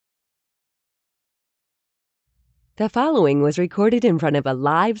The following was recorded in front of a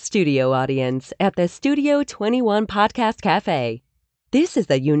live studio audience at the Studio 21 Podcast Café. This is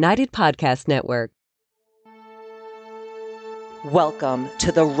the United Podcast Network. Welcome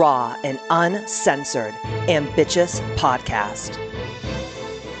to the raw and uncensored Ambitchious Podcast.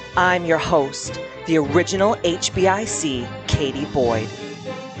 I'm your host, the original HBIC, Katie Boyd.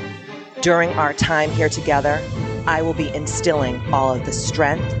 During our time here together, I will be instilling all of the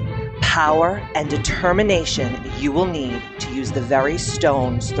strength, power, and determination you will need to use the very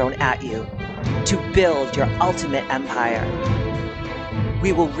stones thrown at you to build your ultimate empire.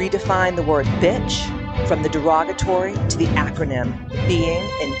 We will redefine the word bitch from the derogatory to the acronym being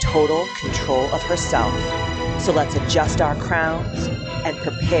in total control of herself. So let's adjust our crowns and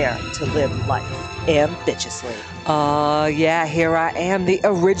prepare to live life ambitiously. Yeah, here I am, the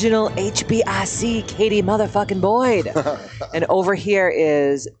original HBIC, Katie motherfucking Boyd. And over here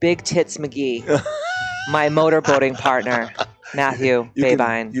is Big Tits McGee, my motorboating partner, Matthew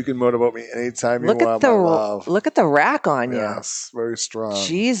Babine. You can motorboat me anytime you want, my love. Look at the rack on you. Yes, very strong.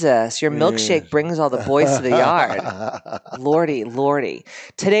 Jesus, your milkshake brings all the boys to the yard. Lordy.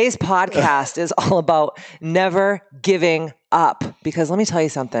 Today's podcast is all about never giving up. Because let me tell you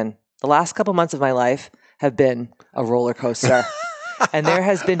something. The last couple months of my life have been a roller coaster. And there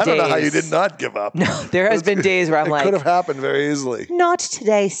has been days. I don't know how you did not give up. No, there has been days where I'm like. It could have happened very easily. Not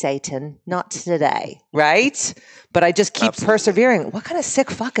today, Satan. Not today. Right? But I just keep persevering. What kind of sick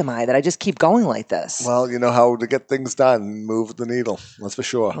fuck am I that I just keep going like this? Well, you know how to get things done. Move the needle. That's for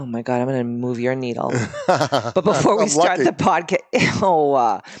sure. Oh my God, I'm going to move your needle. But before we start the podcast,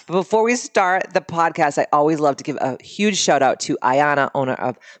 I always love to give a huge shout out to Ayana, owner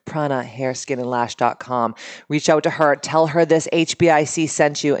of Prana Hair, Skin, and Lash.com. Reach out to her, tell her this HBIC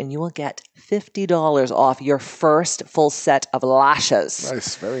sent you, and you will get $50 off your first full set of lashes.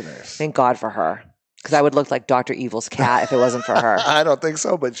 Nice, very nice. Thank God for her. Because I would look like Dr. Evil's cat if it wasn't for her. I don't think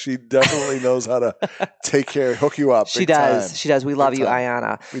so, but she definitely knows how to hook you up. She does. She does. We love you,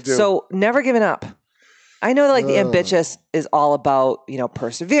 Ayana. We do. So never giving up. I know that the Ambitchious is all about,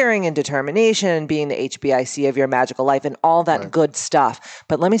 persevering and determination and being the HBIC of your magical life and all that good stuff.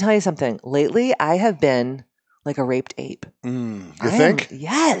 But let me tell you something. Lately, I have been like a raped ape. You think?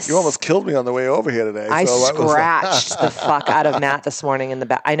 Yes. You almost killed me on the way over here today. I scratched the fuck out of Matt this morning in the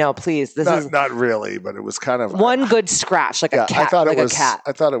back. I know, please. Not really, but it was kind of one good scratch, like a cat.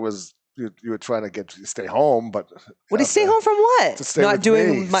 I thought it was you were trying to get you to stay home, but what did you stay home from? What? To stay not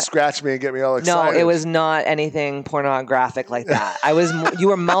doing me, scratch me and get me all excited. No, it was not anything pornographic like that. You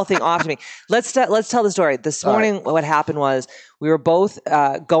were mouthing off to me. Let's tell the story. This morning, what happened was we were both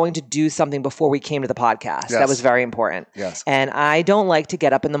going to do something before we came to the podcast. Yes. That was very important. Yes. And I don't like to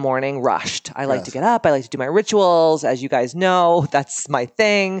get up in the morning rushed. I like to get up. I like to do my rituals. As you guys know, that's my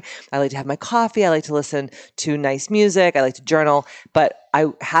thing. I like to have my coffee. I like to listen to nice music. I like to journal. But I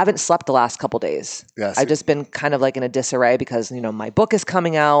haven't slept the last couple days. Yes. I've just been kind of like in a disarray because, my book is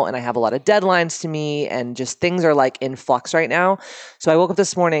coming out and I have a lot of deadlines to meet and just things are like in flux right now. So I woke up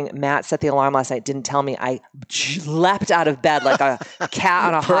this morning. Matt set the alarm last night, didn't tell me. I leapt out of bed like a cat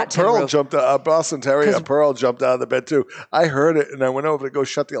on a hot tin Pearl roof. jumped out. Boston Terrier Pearl jumped out of the bed too. I heard it and I went over to go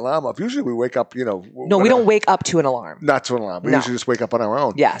shut the alarm off. Usually we wake up, No, we don't wake up to an alarm. Not to an alarm. We usually just wake up on our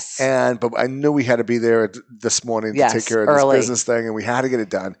own. Yes. But I knew we had to be there this morning to take care of this business thing, and we had to get it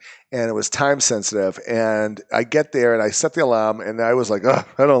done. And it was time sensitive. And I get there and I set the alarm and I was like, I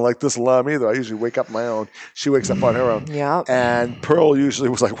don't like this alarm either. I usually wake up on my own. She wakes up on her own. Yeah. And Pearl usually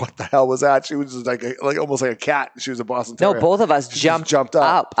was like, what the hell was that? She was just like almost like a cat. She was a Boston Terrier. No, both of us jumped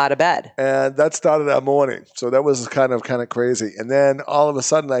up out of bed. And that started that morning. So that was kind of crazy. And then all of a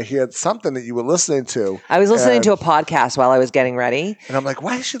sudden I heard something that you were listening to. I was listening to a podcast while I was getting ready. And I'm like,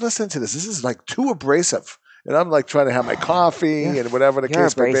 why is she listening to this? This is like too abrasive. And I'm like trying to have my coffee and whatever the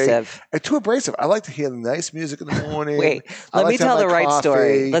case may be. And too abrasive. I like to hear nice music in the morning. Wait, let me tell the right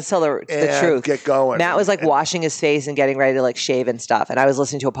story. Let's tell the truth. Get going. Matt was like washing his face and getting ready to like shave and stuff. And I was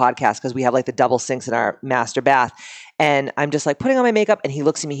listening to a podcast because we have like the double sinks in our master bath. And I'm just like putting on my makeup. And he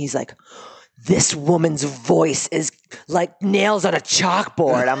looks at me. He's like, this woman's voice is like nails on a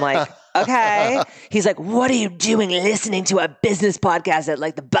chalkboard. I'm like, okay. He's like, what are you doing listening to a business podcast at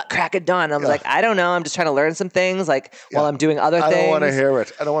like the butt crack of dawn? I was like, I don't know. I'm just trying to learn some things while I'm doing other things. I don't want to hear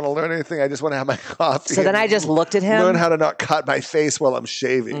it. I don't want to learn anything. I just want to have my coffee. So then I just looked at him. Learn how to not cut my face while I'm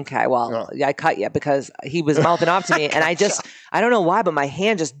shaving. Okay. Well, I cut you because he was mouthing off to me. And I don't know why, but my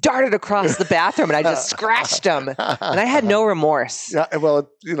hand just darted across the bathroom and I just scratched him. And I had no remorse. Yeah. Well,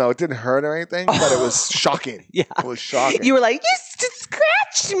 it didn't hurt or anything, but it was shocking. Yeah. It was shocking. You were like, you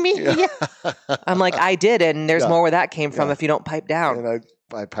scratched me. Yeah. I'm like, I did. And there's more where that came from if you don't pipe down. And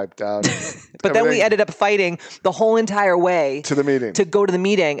piped down. But then we ended up fighting the whole entire way to the meeting. To go to the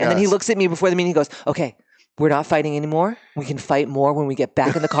meeting. And then he looks at me before the meeting. He goes, okay, we're not fighting anymore. We can fight more when we get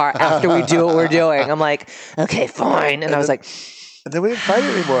back in the car after we do what we're doing. I'm like, okay, fine. And I was like... And then we didn't fight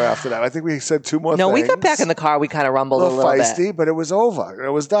anymore after that. I think we said 2 more things. No, we got back in the car. We kind of rumbled a little feisty, bit. But it was over. It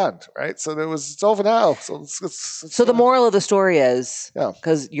was done, right? So it's over now. So the moral of the story is,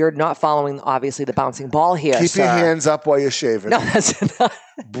 because you're not following, obviously, the bouncing ball here, keep your hands up while you're shaving. No, that's not.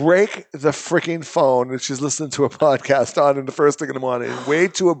 Break the freaking phone that she's listening to a podcast on in the first thing in the morning. Way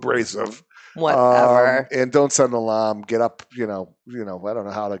too abrasive. Whatever. And don't set an alarm. Get up, I don't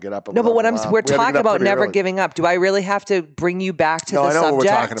know how to get up. No, but we're talking about never giving up. Do I really have to bring you back to the subject? No, I know what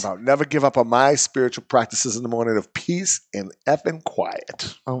we're talking about. Never give up on my spiritual practices in the morning of peace and effing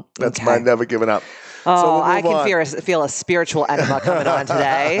quiet. Oh, that's my never giving up. Oh, so I can feel a spiritual enema coming on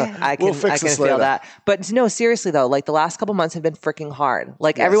today. I can feel that. But no, seriously though, like the last couple months have been freaking hard.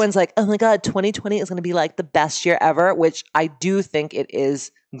 Like everyone's like, oh my God, 2020 is going to be like the best year ever, which I do think it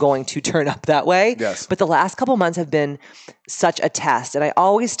is going to turn up that way. Yes. But the last couple months have been such a test. And I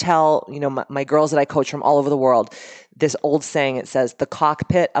always tell, my girls that I coach from all over the world, this old saying, it says, the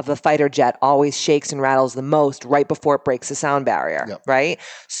cockpit of a fighter jet always shakes and rattles the most right before it breaks the sound barrier, right?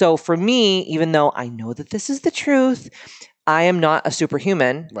 So for me, even though I know that this is the truth, I am not a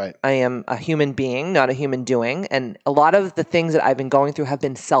superhuman. Right. I am a human being, not a human doing. And a lot of the things that I've been going through have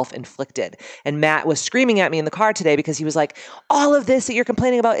been self-inflicted. And Matt was screaming at me in the car today because he was like, all of this that you're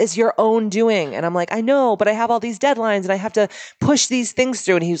complaining about is your own doing. And I'm like, I know, but I have all these deadlines and I have to push these things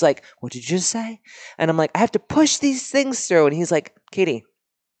through. And he was like, what did you just say? And I'm like, I have to push these things through. And he's like, Katie,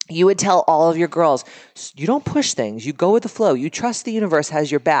 you would tell all of your girls, you don't push things. You go with the flow. You trust the universe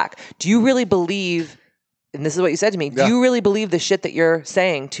has your back. Do you really believe... And this is what you said to me. Do you really believe the shit that you're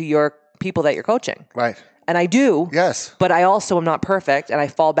saying to your people that you're coaching? Right. And I do. Yes. But I also am not perfect and I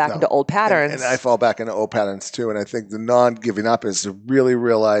fall back into old patterns. And I fall back into old patterns too. And I think the non-giving up is to really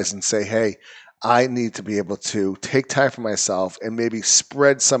realize and say, hey, I need to be able to take time for myself and maybe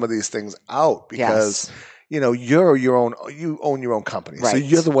spread some of these things out because you own your own company. Right. So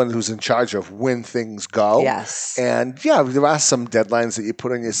you're the one who's in charge of when things go. Yes. And there are some deadlines that you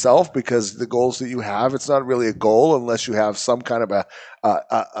put on yourself because the goals that you have, it's not really a goal unless you have some kind of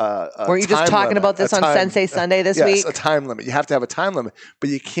Were you just talking about this on Sensei Sunday this week? Yes, a time limit. You have to have a time limit, but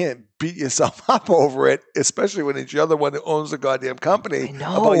you can't beat yourself up over it, especially when it's the other one that owns the goddamn company. I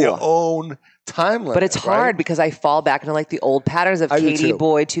know. About your own time limit. But it's hard because I fall back into like the old patterns of Katie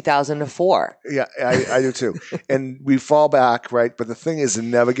Boyd 2004. Yeah, I do too. And we fall back, right? But the thing is to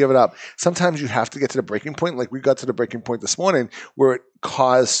never give it up. Sometimes you have to get to the breaking point. Like we got to the breaking point this morning where it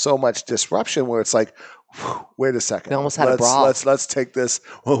caused so much disruption where it's like, wait a second. We almost had a brawl. Let's take this.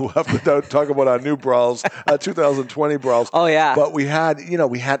 We'll have to talk about our new brawls, 2020 brawls. Oh yeah. But we had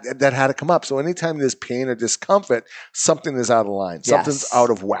that had to come up. So anytime there's pain or discomfort, something is out of line. Something's out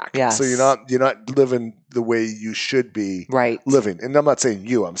of whack. Yes. So you're not living the way you should be living. And I'm not saying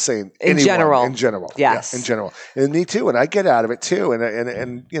you. I'm saying in general. In general. Yes. Yeah, in general. And me too. And I get out of it too.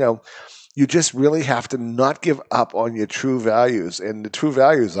 And you just really have to not give up on your true values. And the true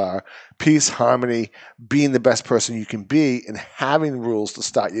values are peace, harmony, being the best person you can be, and having rules to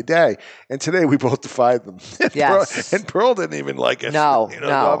start your day. And today we both defied them. Yes. And Pearl didn't even like it. No.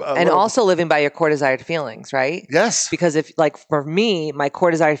 And also living by your core desired feelings, right? Yes. Because for me, my core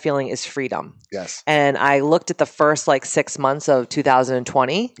desired feeling is freedom. Yes. And I looked at the first 6 months of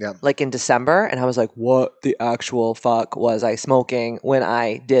 2020, in December, and I was like, what the actual fuck was I smoking when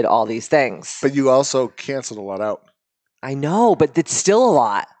I did all these things? But you also canceled a lot out. I know, but it's still a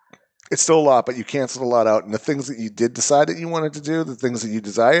lot. It's still a lot, but you canceled a lot out. And the things that you did decide that you wanted to do, the things that you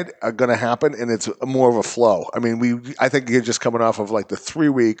desired are going to happen. And it's more of a flow. I mean, I think you're just coming off of the 3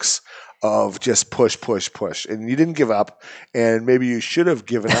 weeks of just push. And you didn't give up. And maybe you should have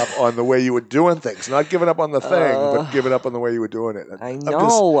given up on the way you were doing things. Not giving up on the thing, but giving up on the way you were doing it. I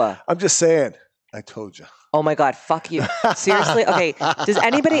know. I'm just saying. I told you. Oh my God, fuck you. Seriously? Okay. Does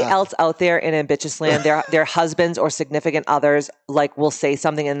anybody else out there in Ambitchious land, their husbands or significant others, will say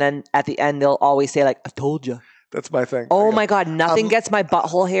something and then at the end they'll always say I told you. That's my thing. Oh my God, nothing gets my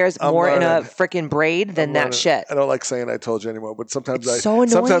butthole hairs more in a freaking braid than that shit. I don't like saying I told you anymore, but sometimes it's so annoying.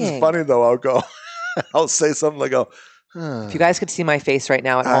 Sometimes funny though, I'll say something like, if you guys could see my face right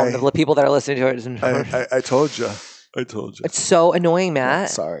now at home, the people that are listening to it. I told you. I told you. It's so annoying, Matt.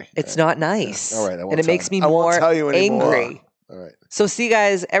 Sorry. It's not nice. All right. I won't and it makes me more angry. All right. So see,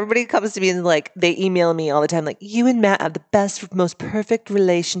 guys, everybody comes to me and like, they email me all the time, like, you and Matt have the best, most perfect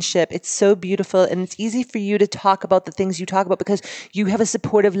relationship. It's so beautiful. And it's easy for you to talk about the things you talk about because you have a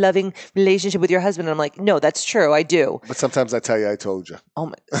supportive, loving relationship with your husband. And I'm like, no, that's true. I do. But sometimes I tell you, I told you.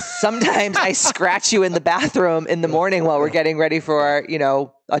 Sometimes I scratch you in the bathroom in the morning while we're getting ready for,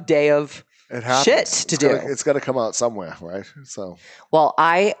 a day of shit to do. It's got to come out somewhere, right? So, well,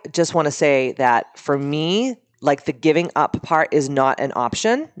 I just want to say that for me, like the giving up part is not an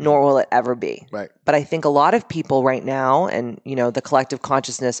option, nor will it ever be. Right. But I think a lot of people right now, and the collective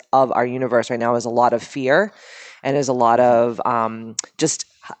consciousness of our universe right now is a lot of fear, and is a lot of just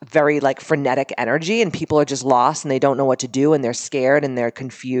very like frenetic energy, and people are just lost and they don't know what to do, and they're scared and they're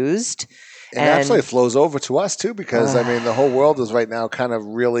confused. And actually it flows over to us too, because the whole world is right now kind of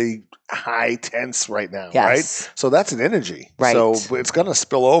really high tense right now, right? So that's an energy. Right. So it's going to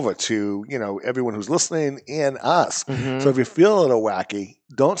spill over to, everyone who's listening and us. Mm-hmm. So if you're feeling a wacky,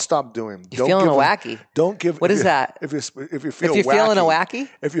 don't stop doing. You're feeling a wacky. Don't give. What is that? If you're feeling a wacky,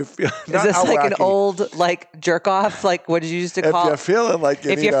 if you feel, is this like wacky. An old like jerk off? Like what did you used to call? If you're feeling like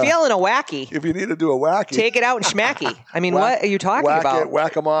if you're feeling a wacky, if you need to do a wacky, take it out and schmacky. I mean, what are you talking about?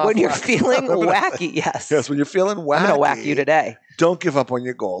 Whack them off. When you're feeling wacky, yes. Yes, when you're feeling wacky, I'm gonna whack you today. Don't give up on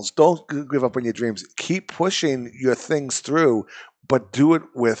your goals. Don't give up on your dreams. Keep pushing your things through. But do it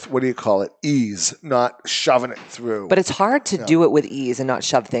with, ease, not shoving it through. But it's hard to do it with ease and not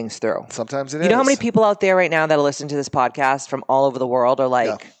shove things through. Sometimes it is. You know how many people out there right now that are listening to this podcast from all over the world are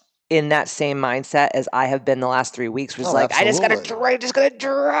like in that same mindset as I have been the last 3 weeks, was like, absolutely. I just gotta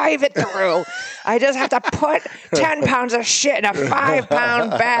drive it through. I just have to put 10 pounds of shit in a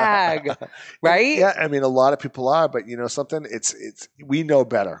 5-pound bag. Right? Yeah, a lot of people are, but something, it's we know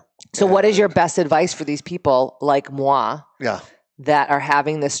better. So what is your best advice for these people like moi? Yeah. That are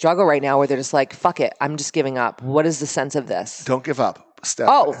having this struggle right now where they're just like, fuck it, I'm just giving up. What is the sense of this? Don't give up. Step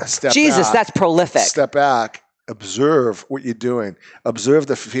Jesus, back. That's prolific. Step back. Observe what you're doing. Observe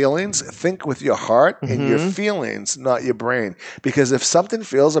the feelings. Think with your heart and your feelings, not your brain. Because if something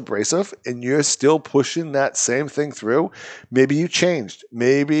feels abrasive and you're still pushing that same thing through, maybe you changed.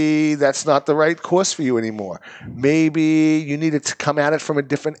 Maybe that's not the right course for you anymore. Maybe you needed to come at it from a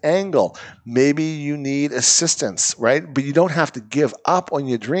different angle. Maybe you need assistance, right? But you don't have to give up on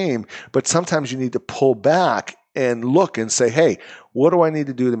your dream, but sometimes you need to pull back and look and say, hey, what do I need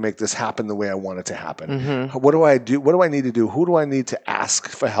to do to make this happen the way I want it to happen? Mm-hmm. What do I do? What do I need to do? Who do I need to ask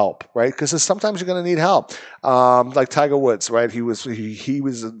for help, right? Because sometimes you're going to need help. Like Tiger Woods, right? He was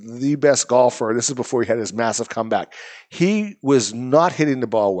the best golfer. This is before he had his massive comeback. He was not hitting the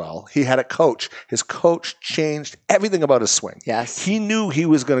ball well. He had a coach. His coach changed everything about his swing. Yes. He knew he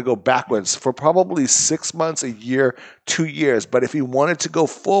was going to go backwards for probably 6 months, a year, 2 years. But if he wanted to go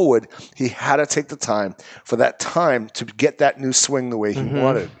forward, he had to take the time for that time to get that new swing the way he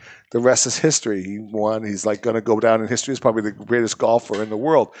wanted. The rest is history. He won. He's like going to go down in history as probably the greatest golfer in the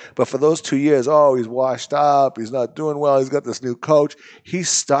world. But for those 2 years, he's washed up. He's not doing well. He's got this new coach. He's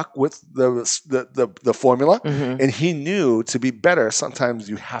stuck with the formula, and he knew to be better, sometimes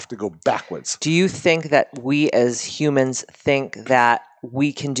you have to go backwards. Do you think that we as humans think that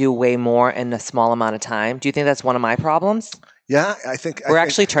we can do way more in a small amount of time? Do you think that's one of my problems? Yeah, I think we're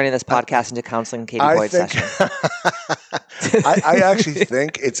actually turning this podcast into counseling Katie Boyd session. I actually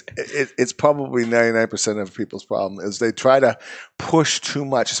think it's probably 99% of people's problem is they try to push too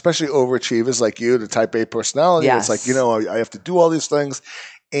much, especially overachievers like you, the type A personality. Yes. It's like, I have to do all these things.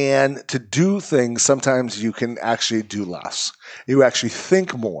 And to do things, sometimes you can actually do less. You actually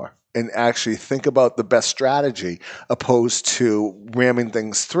think more and actually think about the best strategy opposed to ramming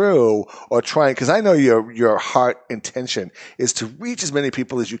things through or trying, because I know your heart intention is to reach as many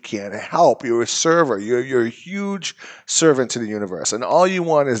people as you can, help. You're a server. You're a huge servant to the universe. And all you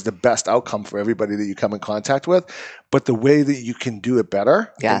want is the best outcome for everybody that you come in contact with. But the way that you can do it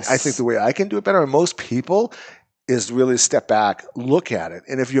better, yes. I think the way I can do it better, and most people, is really step back, look at it.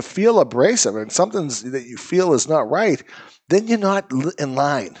 And if you feel abrasive and something that you feel is not right, then you're not in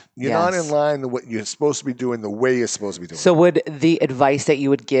line. You're not in line with what you're supposed to be doing the way you're supposed to be doing. So would the advice that you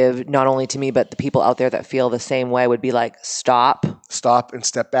would give, not only to me, but the people out there that feel the same way, would be like, stop and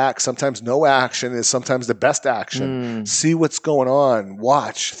step back. Sometimes no action is sometimes the best action. See what's going on.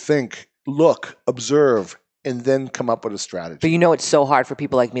 Watch, think, look, observe, and then come up with a strategy. But it's so hard for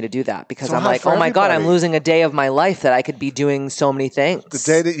people like me to do that because I'm like, oh my God, I'm losing a day of my life that I could be doing so many things. The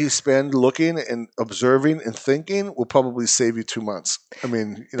day that you spend looking and observing and thinking will probably save you 2 months.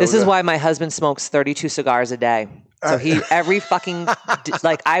 This is why my husband smokes 32 cigars a day. So every fucking,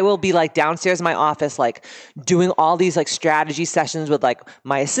 I will be like downstairs in my office, like doing all these like strategy sessions with like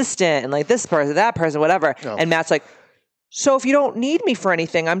my assistant and like this person, that person, whatever. No. And Matt's like, so if you don't need me for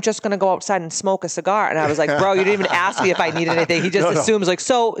anything, I'm just going to go outside and smoke a cigar. And I was like, bro, you didn't even ask me if I needed anything. He just assumes like,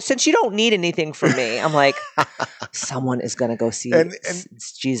 so since you don't need anything from me, I'm like, someone is going to go see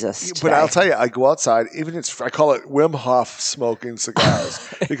Jesus today. But I'll tell you, I go outside, I call it Wim Hof smoking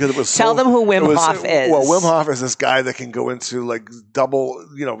cigars because it was Tell them who Wim Hof is. Well, Wim Hof is this guy that can go into like double,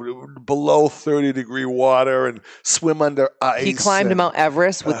 below 30-degree water and swim under ice. He climbed Mount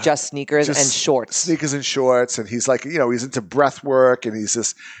Everest with just sneakers and shorts. Sneakers and shorts. And he's like, he's into breath work, and he's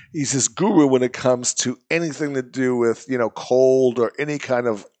this guru when it comes to anything to do with, cold or any kind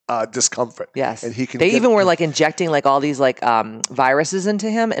of discomfort. Yes. And they even were like injecting like all these like viruses into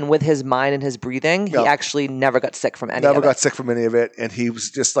him, and with his mind and his breathing, he actually never got sick from any of it. Never got sick from any of it. And he was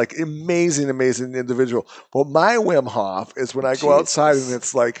just like amazing individual. But my Wim Hof is when I go outside and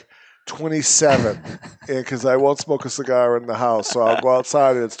it's like 27, because I won't smoke a cigar in the house. So I'll go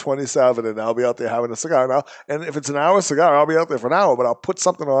outside and it's 27 and I'll be out there having a cigar now. And if it's an hour cigar, I'll be out there for an hour, but I'll put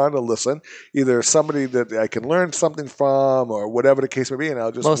something on to listen, either somebody that I can learn something from or whatever the case may be. And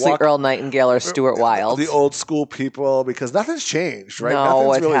I'll just mostly Earl Nightingale or Stuart Wilde. The old school people, because nothing's changed, right? No,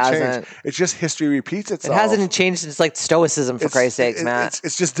 nothing's really hasn't. changed. It's just history repeats itself. It hasn't changed. It's like stoicism, for Christ's sakes, Matt.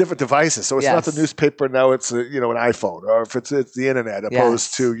 It's just different devices. So it's not the newspaper. Now it's an iPhone, or if it's the internet,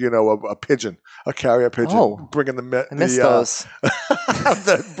 opposed to a pigeon. A carrier pigeon, bringing the I miss those.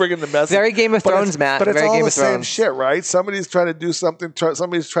 Bringing the message. Very Game of Thrones, Matt. But it's Very all Game the of Thrones. same shit, right? Somebody's trying to do something.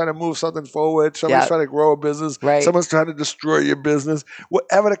 Somebody's trying to move something forward. Somebody's trying to grow a business. Right. Someone's trying to destroy your business.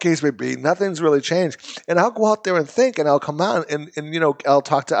 Whatever the case may be, nothing's really changed. And I'll go out there and think, and I'll come out and I'll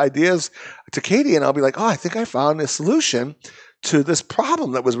talk to ideas to Katie, and I'll be like, oh, I think I found a solution to this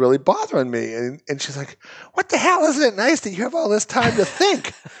problem that was really bothering me. And she's like, what the hell? Isn't it nice that you have all this time to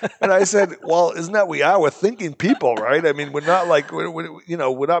think? And I said, well, isn't that we are? We're thinking people, right? I mean, we're not like,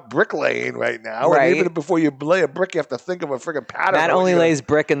 we're not bricklaying right now. Right. And even before you lay a brick, you have to think of a friggin' pattern. Matt only lays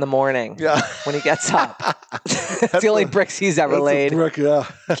brick in the morning when he gets up. That's the only bricks he's ever laid. Brick, yeah.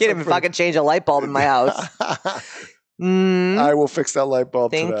 Can't even fucking change a light bulb in my house. I will fix that light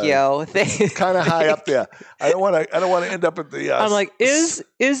bulb Thank today. you. It's kind of high up there. I don't want to end up at the. I'm like, is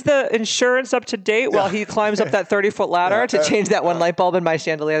the insurance up to date while he climbs up that 30-foot ladder to change that one light bulb in my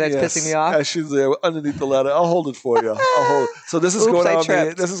chandelier that's pissing me off? She's there underneath the ladder. I'll hold it for you. I'll hold it. So this is going out.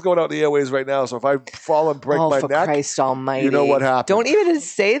 This is going out the airways right now. So if I fall and break my neck, Christ Almighty, you know what happened. Don't even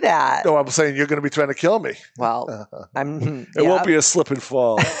say that. No, I'm saying you're going to be trying to kill me. Well, It won't be a slip and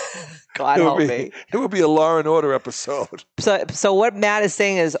fall. God help me. It would be a Law and Order episode. So what Matt is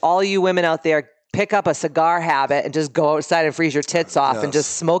saying is, all you women out there, pick up a cigar habit and just go outside and freeze your tits off and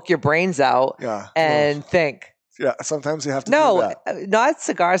just smoke your brains out and think. Yeah, sometimes you have to do that. Not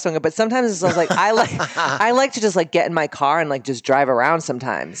cigar smoking, but sometimes it's like I like to just like get in my car and like just drive around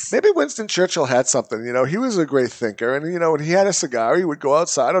sometimes. Maybe Winston Churchill had something. He was a great thinker, and when he had a cigar, he would go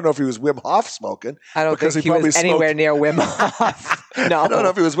outside. I don't know if he was Wim Hof smoking. I don't think he was anywhere near Wim Hof. No, I don't know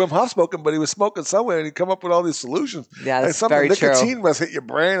if he was Wim Hof smoking, but he was smoking somewhere, and he'd come up with all these solutions. Yeah, that's very true. Nicotine must hit your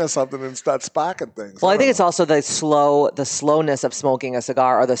brain or something and start sparking things. Well, I think it's also the slowness of smoking a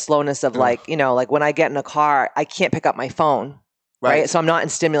cigar, or the slowness of like when I get in a car, I can't pick up my phone. Right. So I'm not in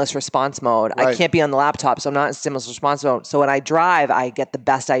stimulus response mode. Right. I can't be on the laptop, so I'm not in stimulus response mode. So when I drive, I get the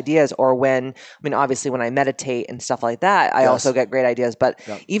best ideas. Or obviously when I meditate and stuff like that, I also get great ideas. But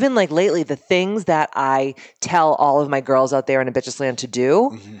even like lately, the things that I tell all of my girls out there in Ambitchious Land to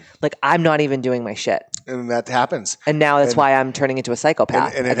do, like I'm not even doing my shit. And that happens. And now that's why I'm turning into a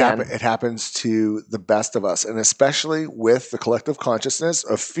psychopath. And it happens to the best of us. And especially with the collective consciousness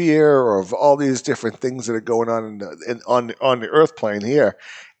of fear or of all these different things that are going on on the earth plane here.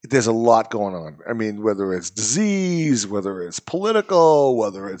 There's a lot going on. I mean, whether it's disease, whether it's political,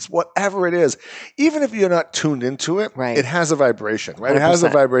 whether it's whatever it is, even if you're not tuned into it, it has a vibration, right? 100%. It has a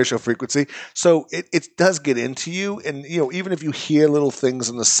vibrational frequency. So it does get into you. And, even if you hear little things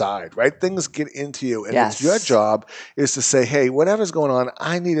on the side, right? Things get into you. And it's your job is to say, hey, whatever's going on,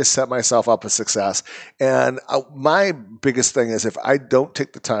 I need to set myself up for success. And my biggest thing is if I don't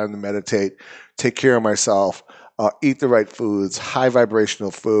take the time to meditate, take care of myself, eat the right foods, high vibrational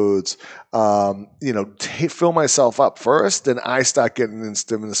foods, fill myself up first, then I start getting in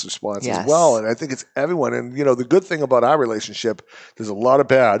stimulus response as well. And I think it's everyone. And, the good thing about our relationship, there's a lot of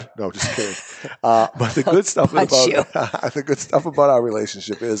bad. No, just kidding. But the good stuff about our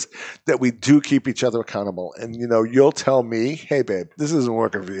relationship is that we do keep each other accountable. And, you'll tell me, hey, babe, this isn't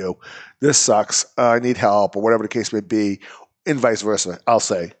working for you. This sucks. I need help, or whatever the case may be. And vice versa. I'll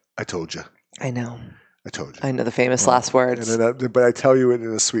say, I told you. I know. I told you. I know the famous last words. But I tell you it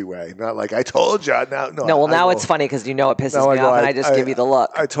in a sweet way. Not like, I told you. Now it's funny because it pisses me off and I just give you the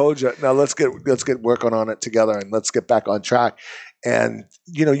look. I told you. Now let's get working on it together and let's get back on track. And,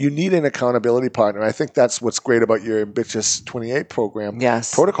 you need an accountability partner. I think that's what's great about your Ambitchious 28 program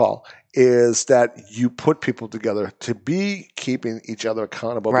protocol is that you put people together to be keeping each other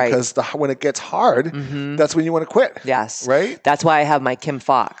accountable because when it gets hard, that's when you want to quit. Yes. Right? That's why I have my Kim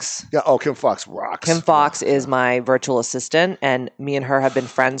Fox. Yeah. Oh, Kim Fox rocks. Kim Fox is my virtual assistant, and me and her have been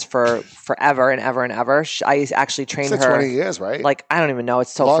friends for forever and ever and ever. I actually trained her. 20 years, right? Like, I don't even know.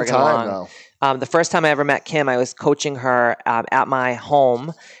 It's so freaking long. Now. The first time I ever met Kim, I was coaching her at my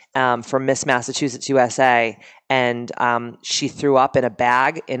home for Miss Massachusetts USA, and she threw up in a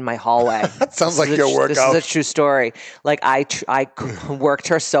bag in my hallway. That sounds like your workout. This is a true story. Like I worked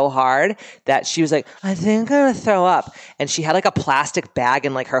her so hard that she was like, I think I'm gonna throw up, and she had like a plastic bag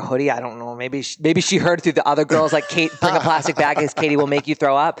in like her hoodie. I don't know. Maybe she heard through the other girls like, Kate, bring a plastic bag because Katie will make you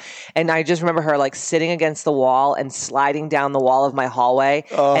throw up. And I just remember her like sitting against the wall and sliding down the wall of my hallway,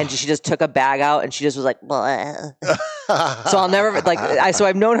 and she just took a bag out and she just was like, bleh. So I'll never so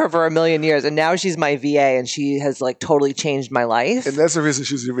I've known her for a million years, and now she's my VA, and she has like totally changed my life. And that's the reason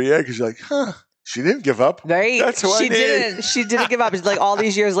she's your VA, because you're like, she didn't give up. Right? That's who I need. She didn't give up. It's like all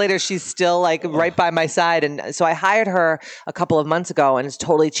these years later, she's still like right by my side. And so I hired her a couple of months ago, and it's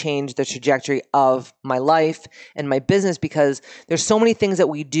totally changed the trajectory of my life and my business, because there's so many things that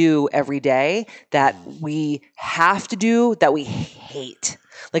we do every day that we have to do that we hate.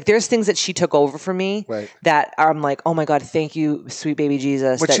 Like there's things that she took over for me that I'm like, oh my God, thank you, sweet baby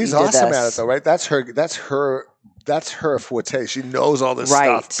Jesus. But she's awesome at it though, right? That's her forte. She knows all this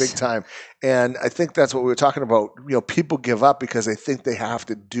stuff big time. And I think that's what we were talking about. People give up because they think they have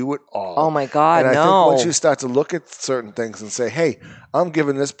to do it all. Oh my God, and I think once you start to look at certain things and say, hey, I'm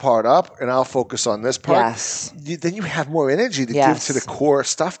giving this part up and I'll focus on this part, then you have more energy to give to the core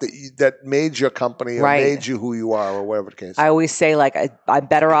stuff that made your company or made you who you are, or whatever the case. I always say like I'm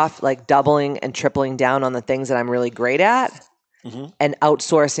better off like doubling and tripling down on the things that I'm really great at. And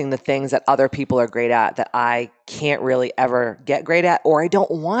outsourcing the things that other people are great at that I can't really ever get great at, or I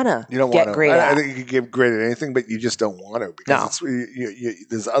don't want to get great at. I think you can get great at anything, but you just don't want to, because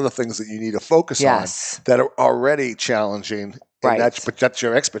there's other things that you need to focus on that are already challenging. But that's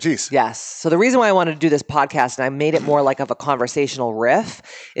your expertise. Yes. So the reason why I wanted to do this podcast, and I made it more like of a conversational riff,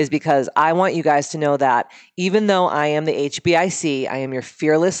 is because I want you guys to know that even though I am the HBIC, I am your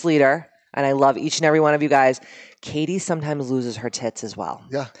fearless leader, and I love each and every one of you guys, Katie sometimes loses her tits as well.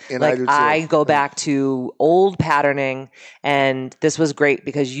 Yeah. And like I do too. I go back to old patterning, and this was great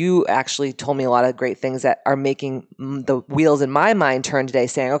because you actually told me a lot of great things that are making the wheels in my mind turn today,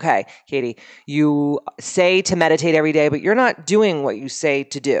 saying, okay, Katie, you say to meditate every day, but you're not doing what you say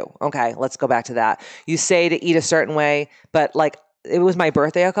to do. Okay, let's go back to that. You say to eat a certain way, but like, it was my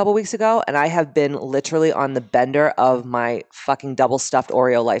birthday a couple weeks ago, and I have been literally on the bender of my fucking double stuffed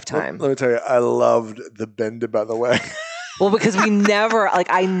Oreo lifetime. Let me tell you, I loved the bender, by the way. Well, because I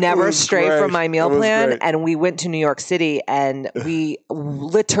never stray from my meal plan, and we went to New York City, and we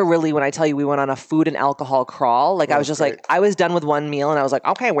literally, when I tell you, we went on a food and alcohol crawl. Like I was just like, I was done with one meal, and I was like,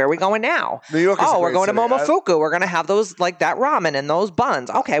 okay, where are we going now? New York. We're going to Momofuku. We're going to have those like that ramen and those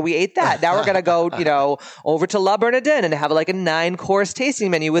buns. Okay, we ate that. Now we're going to go, over to La Bernardin and have like a 9-course tasting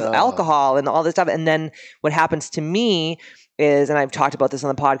menu with alcohol and all this stuff. And then what happens to me is, and I've talked about this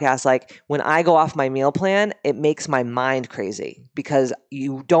on the podcast, like when I go off my meal plan, it makes my mind crazy, because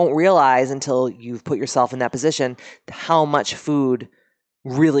you don't realize until you've put yourself in that position how much food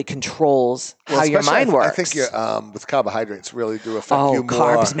really controls how your mind works. I think with carbohydrates really do affect you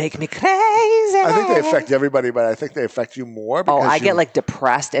more. Carbs make me crazy. I think they affect everybody, but I think they affect you more. Because I get like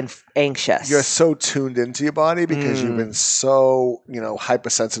depressed and anxious. You're so tuned into your body because you've been so,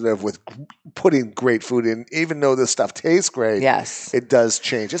 hypersensitive with putting great food in. Even though this stuff tastes great, it does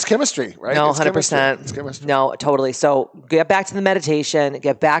change. It's chemistry, right? No, 100%. It's chemistry. No, totally. So get back to the meditation,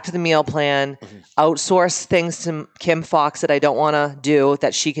 get back to the meal plan, outsource things to Kim Fox that I don't want to do,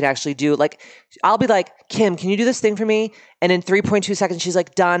 that she can actually do. Like, I'll be like, Kim, can you do this thing for me? And in 3.2 seconds, she's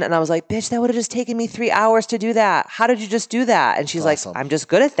like, done. And I was like, bitch, that would have just taken me 3 hours to do that. How did you just do that? And she's like, I'm just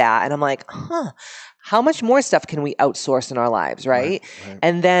good at that. And I'm like, how much more stuff can we outsource in our lives, right?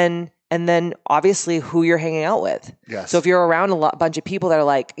 And then obviously who you're hanging out with. Yes. So if you're around a bunch of people that are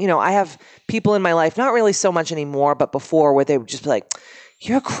like, I have people in my life, not really so much anymore, but before, where they would just be like,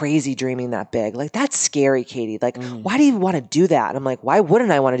 you're crazy dreaming that big. Like, that's scary, Katie. Like, why do you want to do that? And I'm like, why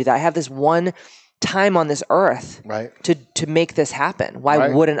wouldn't I want to do that? I have this one time on this earth to make this happen. Why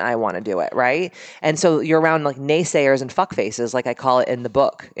wouldn't I want to do it, right? And so you're around like naysayers and fuckfaces, like I call it in the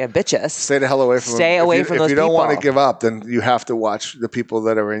book, Ambitchious. Stay the hell away from them. Stay away from those people. If you don't want to give up, then you have to watch the people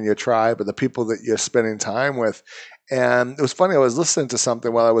that are in your tribe or the people that you're spending time with. And it was funny, I was listening to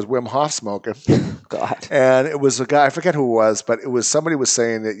something while I was Wim Hof smoking. God. And it was a guy, I forget who it was, but it was somebody was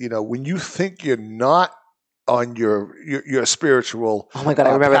saying that, you know, when you think you're not on your spiritual oh my God,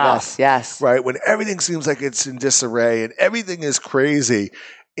 I remember path, this. Yes. Right? When everything seems like it's in disarray and everything is crazy.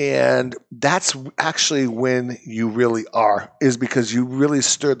 And that's actually when you really are, is because you really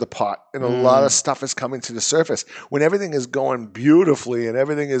stirred the pot and a lot of stuff is coming to the surface. When everything is going beautifully and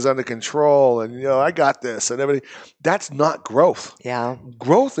everything is under control and, you know, I got this and everything, that's not growth. Yeah.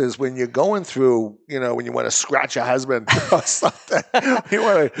 Growth is when you're going through, you know, when you want to scratch a husband or something. You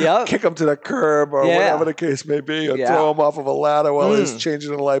want to kick him to the curb or whatever the case may be, or throw him off of a ladder while he's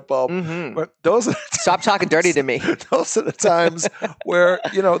changing a light bulb. But those are stop talking dirty to me. Those are the times where,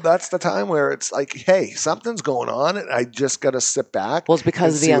 you know, that's the time where it's like, hey, something's going on and I just got to sit back. Well, it's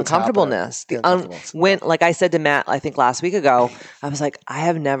because of the uncomfortableness. When, like I said to Matt, I think last week ago, I was like, I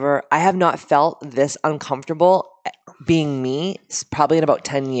have not felt this uncomfortable being me probably in about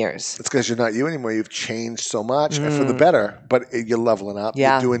 10 years. It's because you're not you anymore. You've changed so much and for the better, but you're leveling up.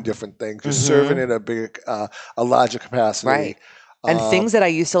 You're doing different things. You're serving in a larger capacity. Right. And things that I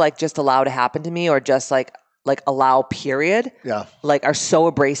used to like just allow to happen to me or just like allow period, like are so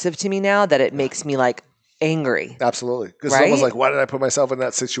abrasive to me now that it makes me like angry. Absolutely. Because it's almost like, why did I put myself in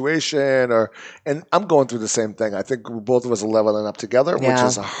that situation? And I'm going through the same thing. I think both of us are leveling up together, which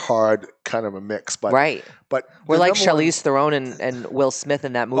is a hard kind of a mix. But but we're like Charlize Theron and Will Smith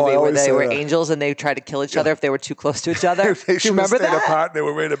in that movie where they were angels and they tried to kill each other if they were too close to each other. Do you remember that? Apart, they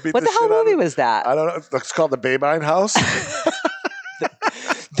were ready to beat what the hell movie was that? I don't know. It's called The Babine House.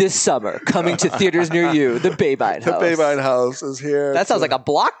 This summer, coming to theaters near you, The Babine House. The Babine House is here. That sounds like a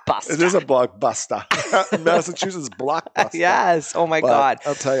blockbuster. It is a blockbuster. Massachusetts blockbuster. Yes. Oh my God.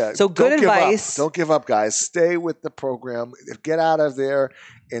 I'll tell you. So good advice. Don't give up, guys. Stay with the program. Get out of there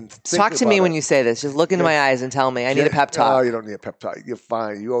and talk to me when you say this. Just look into my eyes and tell me. I need a pep talk. No, you don't need a pep talk. You're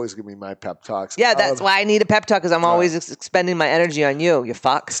fine. You always give me my pep talks. Yeah, that's why I need a pep talk because I'm always expending my energy on you. You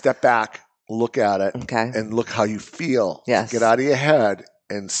fuck. Step back. Look at it. Okay. And look how you feel. Yes. Get out of your head.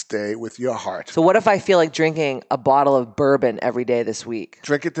 And stay with your heart. So what if I feel like drinking a bottle of bourbon every day this week?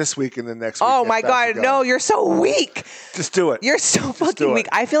 Drink it this week and the next week. Oh my God, no, you're so weak. Just do it. You're so fucking weak.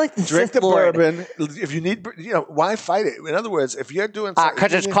 I feel like the Drink Sith the Lord. bourbon. If you need, why fight it? In other words, if you're doing something.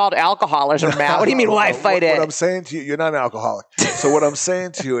 Because it's called alcoholism, Matt. What do you mean, why fight it? What I'm saying to you, you're not an alcoholic. So what I'm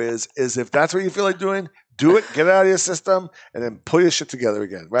saying to you is if that's what you feel like doing, do it, get it out of your system, and then pull your shit together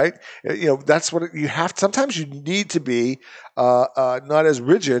again, right? That's what you have. Sometimes you need to be not as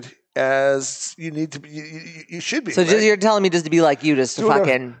rigid as you need to be. You should be. So you're telling me just to be like you, just to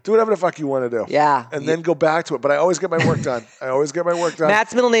fucking do whatever the fuck you want to do. Yeah, and then go back to it. But I always get my work done.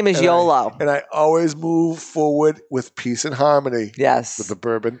 Matt's middle name is YOLO, and I always move forward with peace and harmony. Yes, with a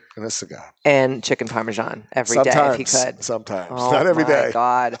bourbon and a cigar and chicken parmesan every day if you could. Sometimes, not every day. Oh my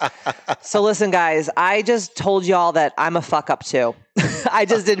God. So listen, guys, I just told y'all that I'm a fuck up too. I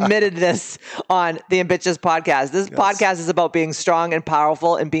just admitted this on the Ambitchious Podcast. This podcast is about being strong and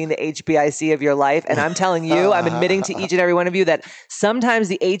powerful and being the HBIC of your life. And I'm telling you, I'm admitting to each and every one of you that sometimes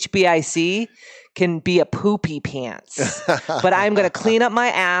the HBIC can be a poopy pants. But I'm going to clean up my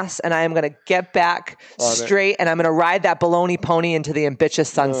ass and I am going to get back straight and I'm going to ride that baloney pony into the ambitious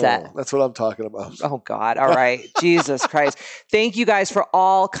sunset. Oh, that's what I'm talking about. Oh, God. All right. Jesus Christ. Thank you guys for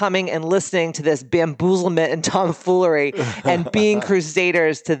all coming and listening to this bamboozlement and tomfoolery and being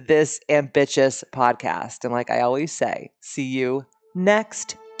crusaders to this Ambitchious Podcast. And like I always say, see you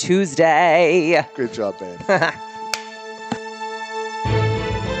next Tuesday. Good job, man.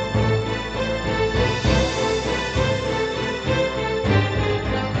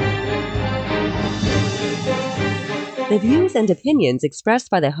 The views and opinions expressed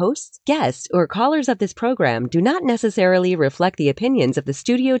by the hosts, guests, or callers of this program do not necessarily reflect the opinions of the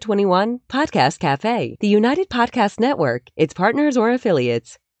Studio 21 Podcast Café, the United Podcast Network, its partners, or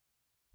affiliates.